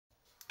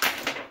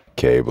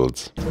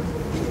cables.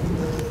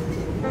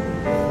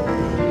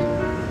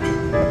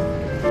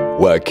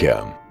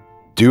 Welcome.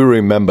 Do you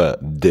remember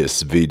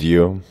this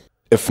video?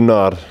 If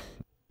not,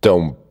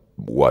 don't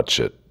watch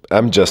it.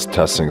 I'm just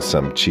tossing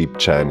some cheap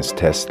Chinese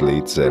test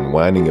leads and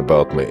whining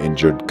about my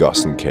injured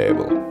Gossen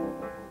cable.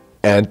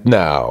 And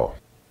now,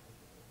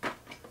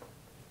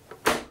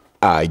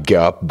 I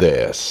got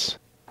this.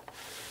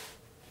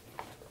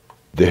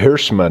 The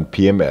Hirschmann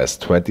PMS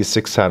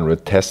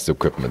 2600 test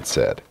equipment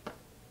set.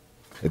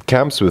 It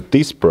comes with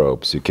these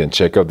probes, you can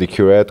check out the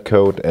QR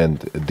code, and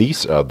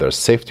these are their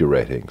safety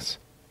ratings.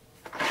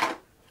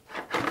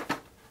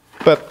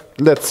 But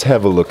let's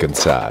have a look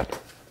inside.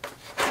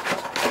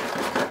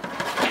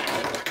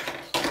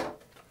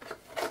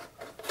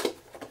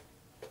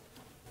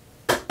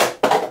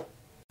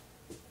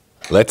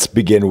 Let's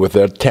begin with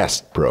their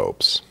test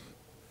probes.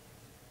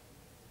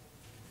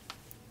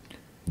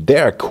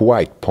 They're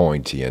quite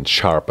pointy and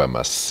sharp, I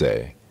must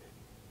say,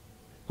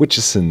 which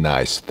is a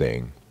nice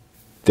thing.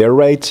 They're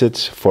rated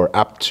for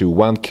up to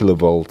 1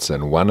 kV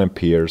and 1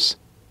 amperes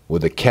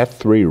with a Cat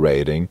 3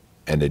 rating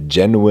and a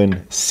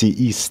genuine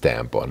CE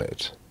stamp on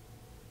it.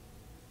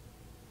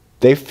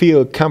 They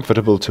feel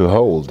comfortable to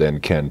hold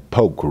and can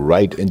poke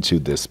right into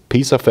this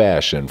piece of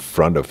ash in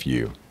front of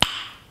you.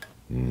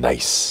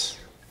 Nice!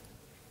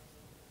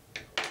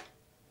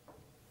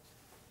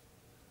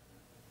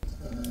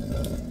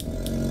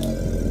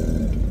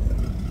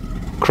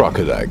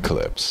 Crocodile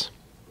clips.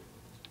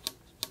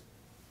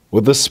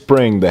 With the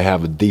spring they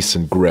have a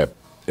decent grip.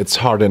 It's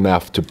hard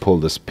enough to pull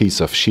this piece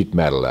of sheet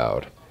metal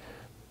out.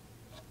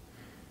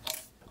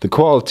 The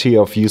quality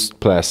of used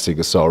plastic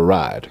is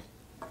alright.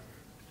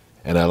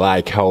 And I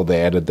like how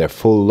they added their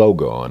full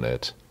logo on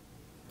it.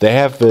 They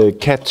have a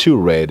Cat 2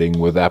 rating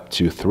with up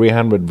to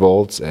 300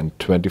 volts and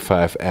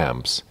 25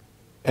 amps.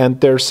 And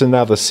there's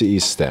another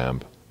CE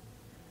stamp.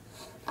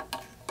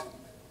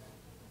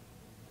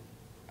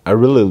 I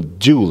really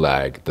do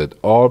like that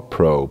all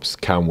probes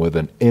come with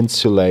an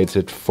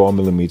insulated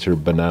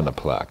 4mm banana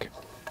plug.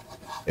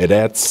 It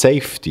adds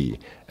safety,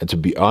 and to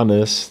be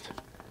honest,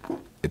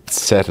 it's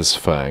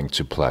satisfying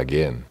to plug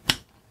in.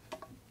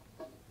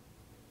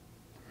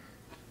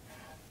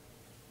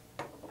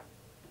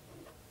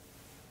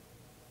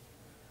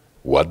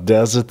 What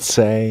does it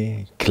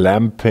say?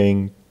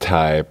 Clamping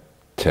type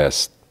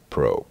test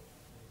probe.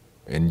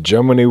 In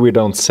Germany we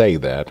don't say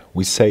that,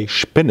 we say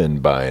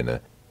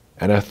Spinnenbeine.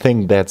 And I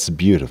think that's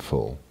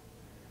beautiful.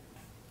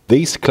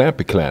 These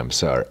clampy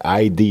clamps are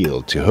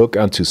ideal to hook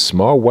onto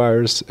small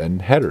wires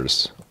and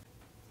headers.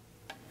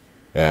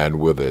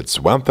 And with its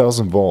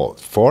 1000 volt,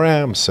 4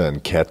 amps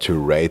and Cat 2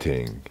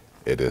 rating,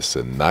 it is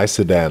a nice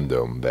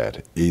addendum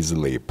that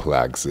easily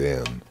plugs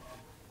in.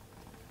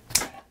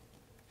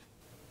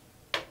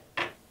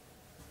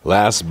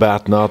 Last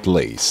but not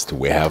least,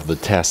 we have the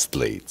test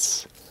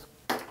leads.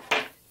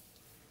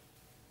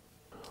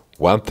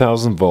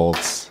 1000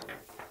 volts,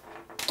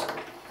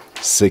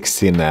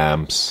 16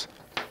 amps,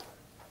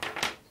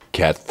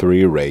 Cat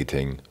 3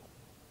 rating,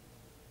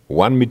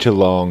 1 meter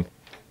long,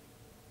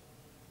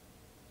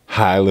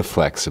 highly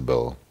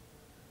flexible,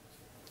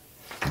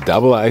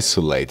 double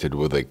isolated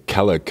with a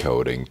color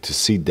coding to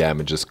see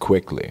damages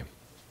quickly.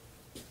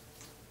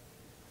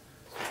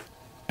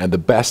 And the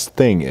best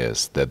thing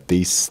is that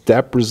these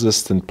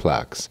step-resistant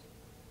plugs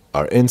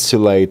are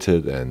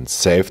insulated and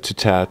safe to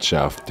touch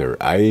after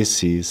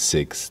IEC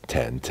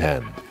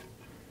 61010.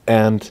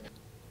 And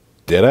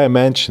did I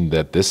mention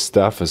that this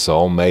stuff is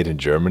all made in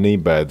Germany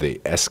by the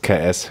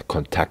SKS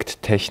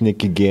Kontakttechnik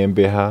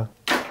GmbH?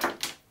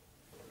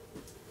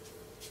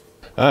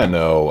 I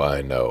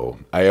know.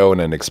 I own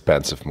an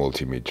expensive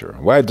multimeter.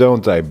 Why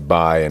don't I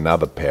buy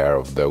another pair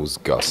of those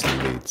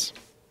Gossen leads?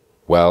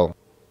 Well,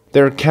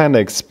 they're kinda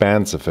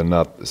expensive and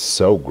not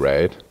so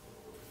great.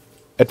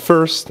 At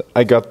first,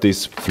 I got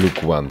these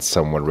Fluke ones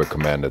someone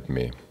recommended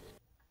me.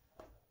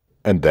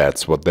 And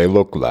that's what they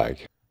look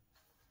like.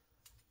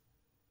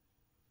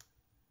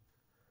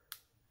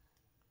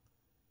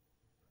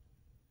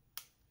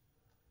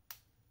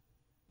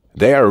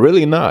 They are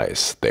really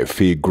nice, they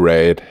feel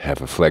great, have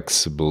a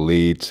flexible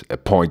lead, a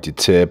pointy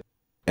tip,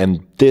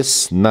 and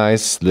this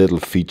nice little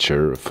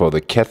feature for the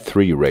Cat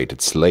 3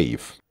 rated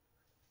sleeve.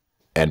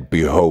 And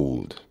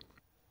behold!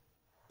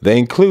 They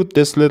include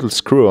this little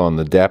screw-on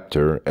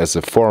adapter as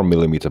a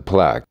 4mm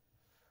plug.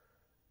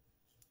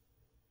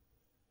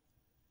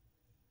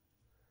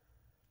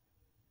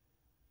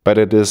 But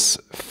it is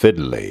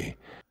fiddly.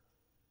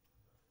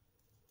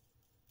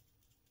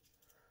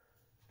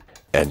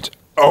 And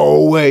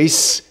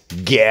always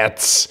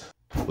gets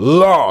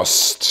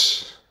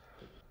lost.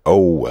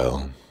 Oh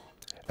well.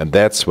 And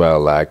that's why I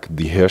like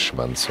the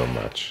Hirschmann so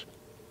much.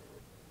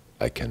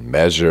 I can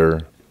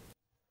measure,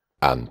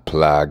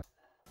 unplug,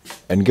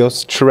 and go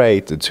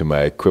straight into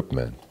my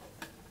equipment.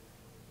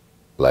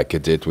 Like I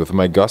did with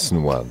my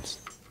Gossen ones.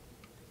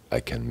 I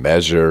can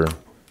measure,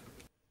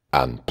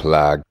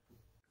 unplug,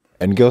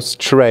 and go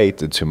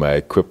straight into my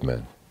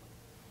equipment.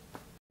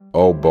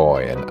 Oh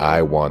boy, and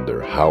I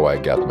wonder how I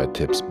got my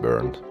tips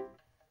burned.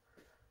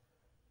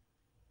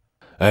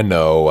 I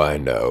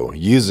know.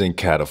 Using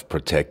cut-off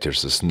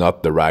protectors is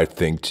not the right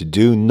thing to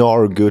do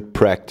nor good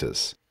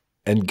practice.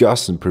 And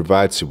Gossen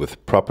provides you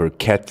with proper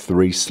Cat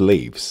 3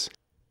 sleeves.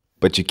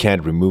 But you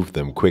can't remove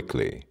them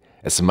quickly.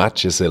 As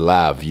much as I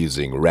love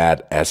using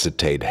red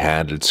acetate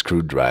handled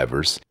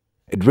screwdrivers,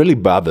 it really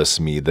bothers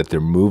me that the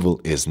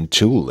removal isn't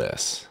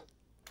toolless.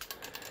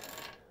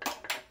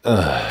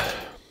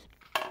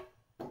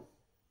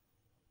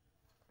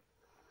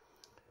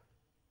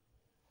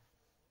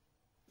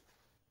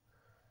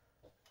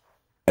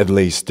 At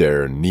least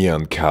they're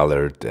neon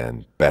colored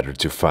and better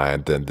to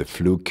find than the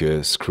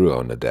Fluke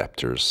screw-on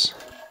adapters.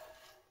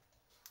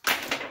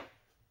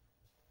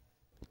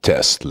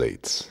 Test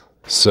leads.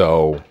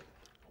 So,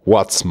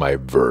 what's my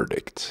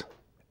verdict?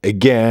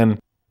 Again,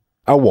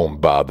 I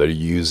won't bother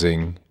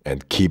using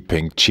and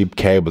keeping cheap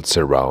cables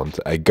around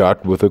I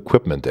got with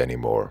equipment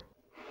anymore.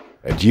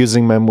 And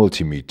using my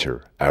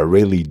multimeter, I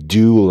really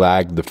do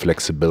like the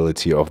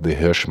flexibility of the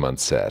Hirschmann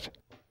set.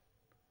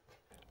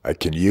 I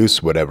can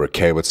use whatever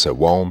cables I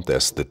want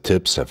as the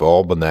tips have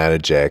all banana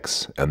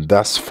jacks, and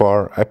thus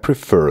far I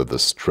prefer the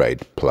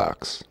straight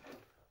plugs.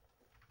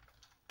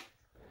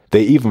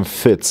 They even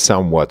fit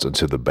somewhat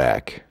onto the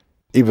back,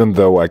 even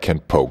though I can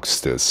poke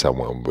still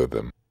someone with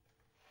them.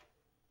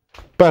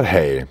 But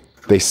hey,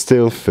 they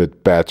still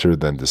fit better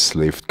than the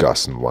sleeved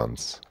Gossen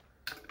ones.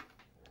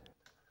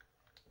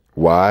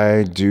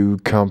 Why do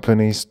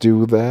companies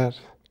do that?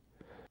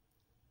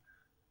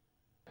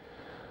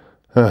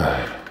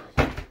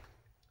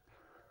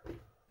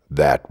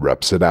 That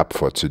wraps it up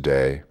for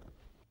today.